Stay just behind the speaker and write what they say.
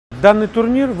Данный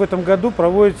турнир в этом году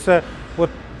проводится вот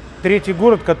третий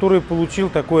город, который получил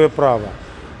такое право.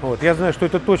 Вот. Я знаю, что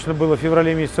это точно было в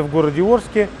феврале месяце в городе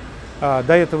Орске.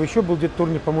 До этого еще был где-то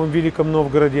турнир, по-моему, в Великом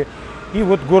Новгороде. И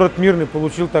вот город Мирный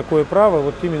получил такое право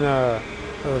вот именно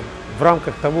в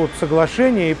рамках того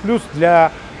соглашения. И плюс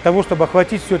для того, чтобы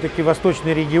охватить все-таки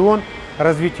восточный регион,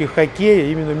 развитие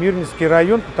хоккея, именно Мирнинский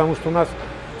район, потому что у нас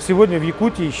сегодня в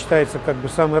Якутии считается как бы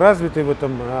самый развитый в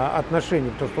этом отношении,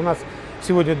 потому что у нас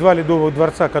сегодня 2 ледовых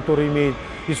дворца, которые имеют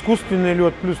искусственный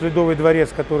лед, плюс ледовый дворец,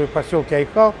 который в поселке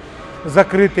Айхал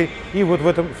закрытый. И вот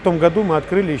в том году мы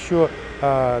открыли еще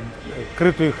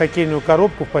крытую хоккейную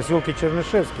коробку в поселке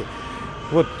Чернышевский.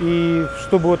 Вот, и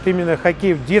чтобы вот именно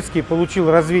хоккей детский получил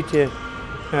развитие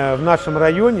в нашем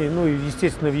районе, ну и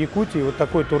естественно в Якутии, вот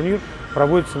такой турнир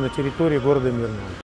проводится на территории города Мирного.